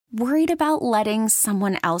Worried about letting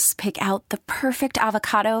someone else pick out the perfect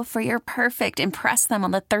avocado for your perfect impress them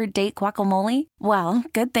on the third date guacamole? Well,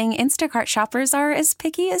 good thing Instacart shoppers are as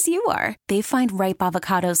picky as you are. They find ripe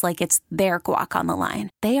avocados like it's their guac on the line.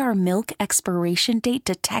 They are milk expiration date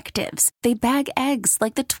detectives. They bag eggs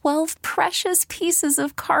like the 12 precious pieces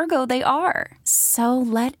of cargo they are. So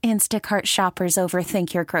let Instacart shoppers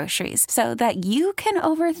overthink your groceries so that you can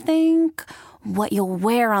overthink what you'll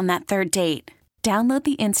wear on that third date. Download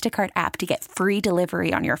the Instacart app to get free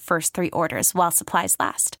delivery on your first 3 orders while supplies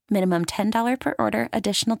last. Minimum $10 per order.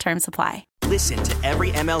 Additional terms apply. Listen to every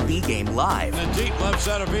MLB game live. In the deep left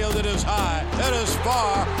center field, it is high, it is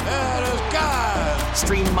far, it is God.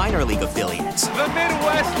 Stream minor league affiliates. The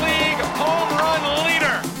Midwest League home run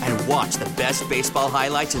leader. And watch the best baseball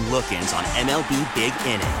highlights and look-ins on MLB Big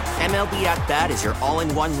Inning. MLB At Bat is your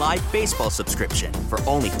all-in-one live baseball subscription for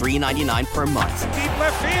only $3.99 per month. Deep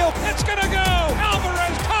left field, it's gonna go.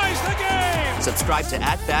 Alvarez ties the game. Subscribe to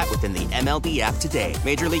At Bat within the MLB app today.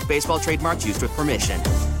 Major League Baseball trademarks used with permission.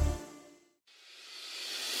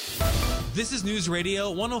 This is News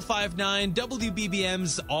Radio 105.9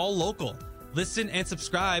 WBBM's All Local. Listen and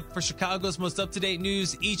subscribe for Chicago's most up-to-date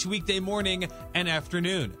news each weekday morning and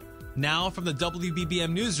afternoon. Now from the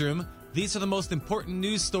WBBM newsroom, these are the most important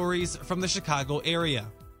news stories from the Chicago area.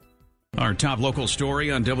 Our top local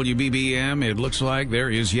story on WBBM, it looks like there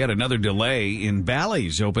is yet another delay in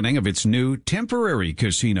Bally's opening of its new temporary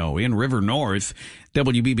casino in River North.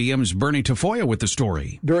 WBBM's Bernie Tafoya with the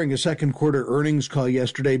story. During a second quarter earnings call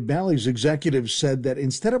yesterday, Bally's executives said that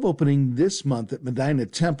instead of opening this month at Medina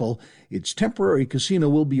Temple, its temporary casino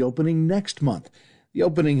will be opening next month. The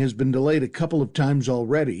opening has been delayed a couple of times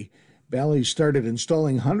already. Bally's started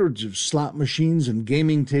installing hundreds of slot machines and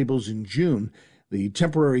gaming tables in June. The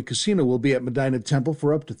temporary casino will be at Medina Temple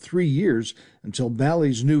for up to 3 years until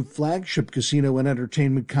Bally's new flagship casino and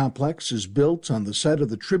entertainment complex is built on the site of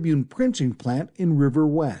the Tribune printing plant in River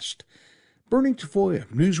West. Bernie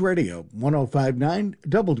Tafoya, News Radio 105.9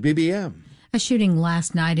 WBBM. A shooting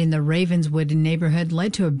last night in the Ravenswood neighborhood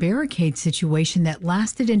led to a barricade situation that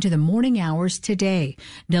lasted into the morning hours today.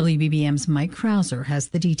 WBBM's Mike Krauser has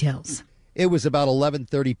the details. It was about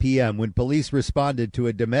 11:30 p.m. when police responded to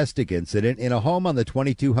a domestic incident in a home on the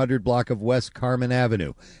 2200 block of West Carmen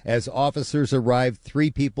Avenue. As officers arrived, 3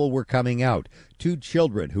 people were coming out, 2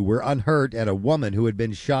 children who were unhurt and a woman who had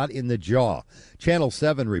been shot in the jaw. Channel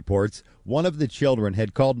 7 reports one of the children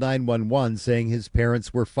had called 911 saying his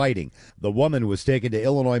parents were fighting. The woman was taken to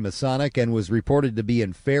Illinois Masonic and was reported to be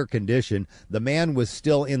in fair condition. The man was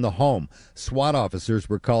still in the home. SWAT officers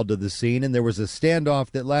were called to the scene and there was a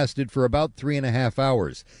standoff that lasted for about 3.5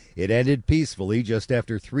 hours. It ended peacefully just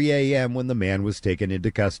after 3 a.m. when the man was taken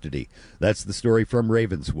into custody. That's the story from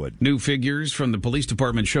Ravenswood. New figures from the police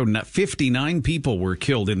department showed 59 people were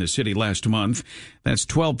killed in the city last month. That's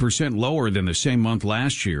 12% lower than the same month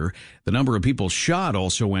last year. The number of people shot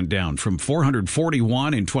also went down from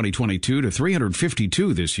 441 in 2022 to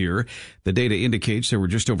 352 this year. The data indicates there were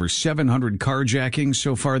just over 700 carjackings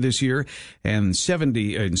so far this year, and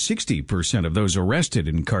 60% of those arrested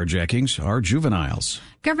in carjackings are juveniles.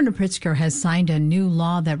 Governor Pritzker has signed a new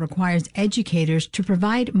law that requires educators to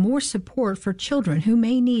provide more support for children who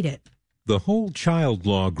may need it. The whole child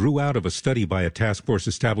law grew out of a study by a task force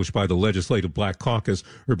established by the Legislative Black Caucus.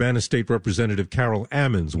 Urbana State Representative Carol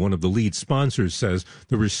Ammons, one of the lead sponsors, says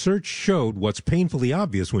the research showed what's painfully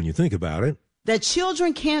obvious when you think about it. That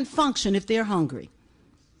children can't function if they're hungry.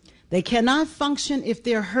 They cannot function if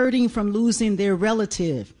they're hurting from losing their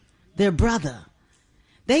relative, their brother.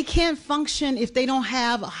 They can't function if they don't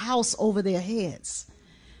have a house over their heads.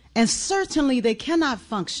 And certainly they cannot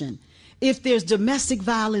function if there's domestic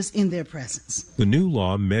violence in their presence. The new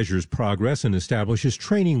law measures progress and establishes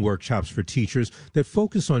training workshops for teachers that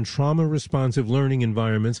focus on trauma-responsive learning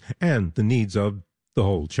environments and the needs of the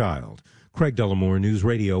whole child. Craig Dellamore, News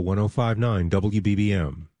Radio 105.9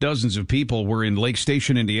 WBBM. Dozens of people were in Lake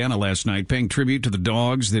Station, Indiana last night paying tribute to the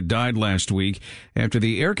dogs that died last week after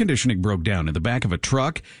the air conditioning broke down in the back of a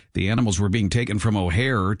truck. The animals were being taken from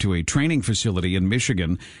O'Hare to a training facility in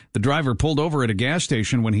Michigan. The driver pulled over at a gas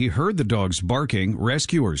station when he heard the dogs barking.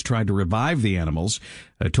 Rescuers tried to revive the animals.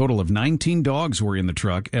 A total of 19 dogs were in the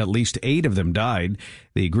truck. At least 8 of them died.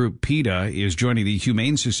 The group PETA is joining the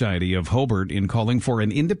Humane Society of Hobart in calling for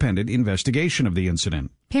an independent investigation of the incident.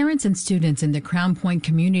 Parents and students in the Crown Point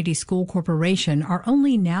Community School Corporation are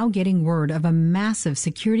only now getting word of a massive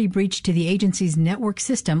security breach to the agency's network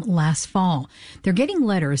system last fall. They're getting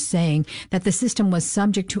letters saying that the system was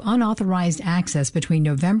subject to unauthorized access between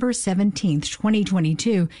November 17th,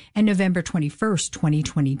 2022 and November 21st,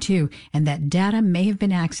 2022, and that data may have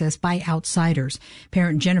been accessed by outsiders.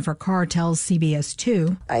 Parent Jennifer Carr tells CBS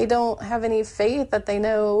 2, I don't have any faith that they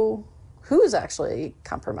know who's actually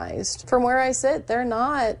compromised. From where I sit, they're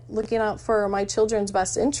not looking out for my children's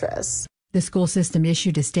best interests. The school system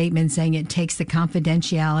issued a statement saying it takes the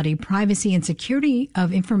confidentiality, privacy, and security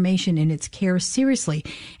of information in its care seriously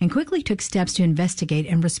and quickly took steps to investigate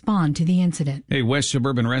and respond to the incident. A West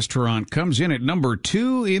Suburban restaurant comes in at number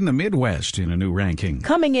 2 in the Midwest in a new ranking.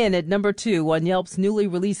 Coming in at number 2 on Yelp's newly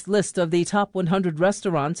released list of the top 100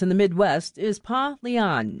 restaurants in the Midwest is Pa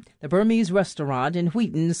Lian. The Burmese restaurant in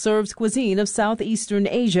Wheaton serves cuisine of Southeastern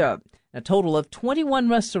Asia. A total of 21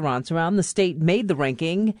 restaurants around the state made the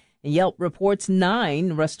ranking. Yelp reports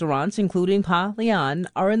 9 restaurants, including Pa Lian,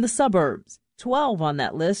 are in the suburbs. 12 on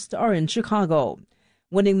that list are in Chicago.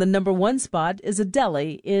 Winning the number 1 spot is a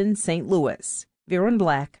deli in St. Louis. Veron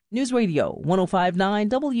Black, News Radio 105.9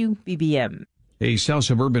 WBBM. A South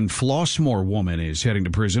Suburban Flossmoor woman is heading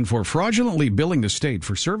to prison for fraudulently billing the state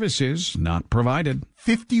for services not provided.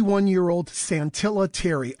 51-year-old Santilla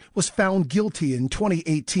Terry was found guilty in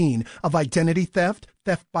 2018 of identity theft,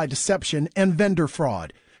 theft by deception, and vendor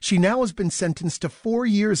fraud. She now has been sentenced to 4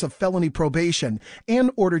 years of felony probation and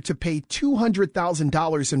ordered to pay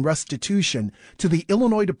 $200,000 in restitution to the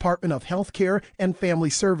Illinois Department of Health Care and Family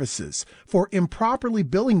Services for improperly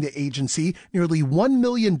billing the agency nearly $1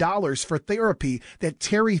 million for therapy that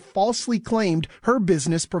Terry falsely claimed her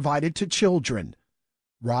business provided to children.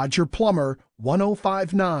 Roger Plummer,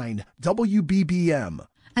 105.9 WBBM.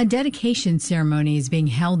 A dedication ceremony is being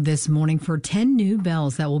held this morning for 10 new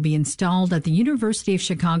bells that will be installed at the University of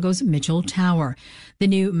Chicago's Mitchell Tower. The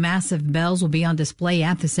new massive bells will be on display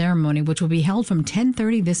at the ceremony, which will be held from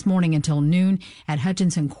 10:30 this morning until noon at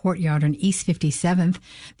Hutchinson Courtyard on East 57th.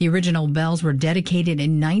 The original bells were dedicated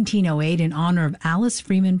in 1908 in honor of Alice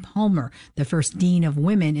Freeman Palmer, the first dean of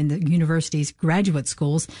women in the university's graduate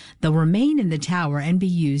schools. They'll remain in the tower and be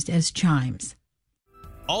used as chimes.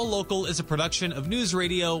 All Local is a production of News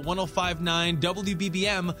Radio 105.9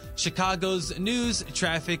 WBBM, Chicago's news,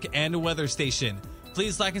 traffic, and weather station.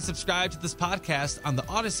 Please like and subscribe to this podcast on the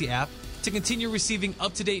Odyssey app to continue receiving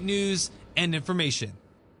up-to-date news and information.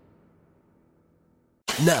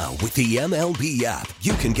 Now, with the MLB app,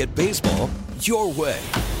 you can get baseball your way.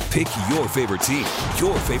 Pick your favorite team,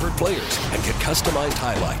 your favorite players, and get customized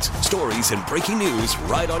highlights, stories, and breaking news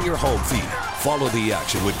right on your home feed. Follow the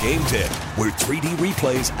action with Game Day, where 3D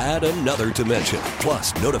replays add another dimension.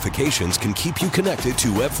 Plus, notifications can keep you connected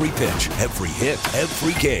to every pitch, every hit,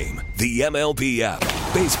 every game. The MLB app.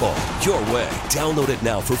 Baseball your way. Download it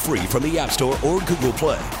now for free from the App Store or Google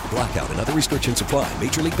Play. Blackout and other restrictions apply.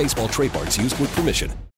 Major League Baseball trademarks used with permission.